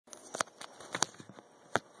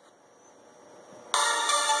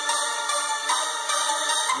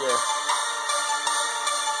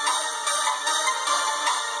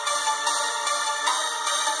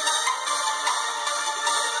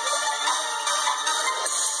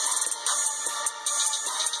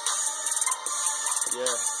Yeah,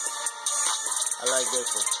 I like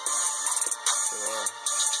this one. So,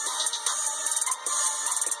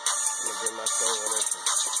 I'm gonna do my thing on this one.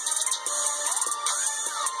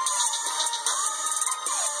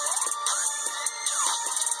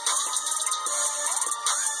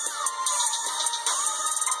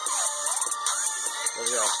 There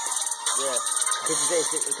we go. Yeah. Bitches ain't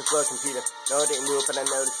shit with the flow computer. No, I didn't do it, but I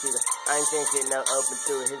know the shooter. I ain't saying shit now, open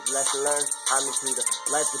to it. His lesson learned, I'm the tutor.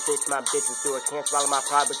 Life's a bitch, my bitch is through it. Can't swallow my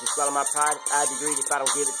pride, but you swallow my pride. I'd be greedy if I don't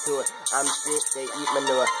give it to her. I'm shit, they eat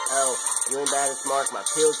manure. Oh, you ain't bad as Mark. My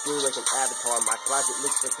pills blue like an avatar. My closet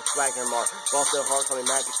looks like a swagger mark. Ball so hard, call me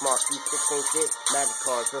Magic Mark. These 16 shit, magic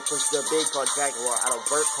cards. Real push the big card, Jaguar. I don't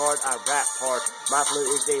work hard, I rap hard. My flow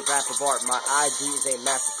is a rap of art. My ID is a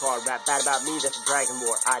MasterCard. Rap bad about me, that's a Dragon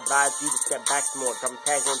War. I advise you to step back some more. Dropping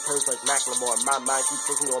tags on toes like Macklemore. My mind keeps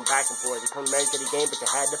thinking going back and forth. You come married to the game, but you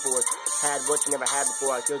had the force. Had what you never had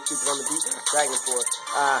before. I go stupid on the beat, Dragon Force.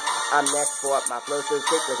 I'm nasty for it. My flow so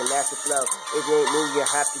sick like a nasty flow. If you ain't me, you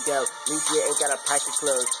have to go. At least you ain't got a pack of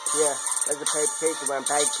clothes. Yeah, there's a paper chase when I'm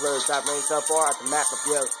bag clothes. I've rained so far out the map of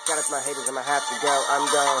yo. Shout out to my haters, I'ma have to go. I'm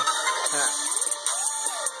gone.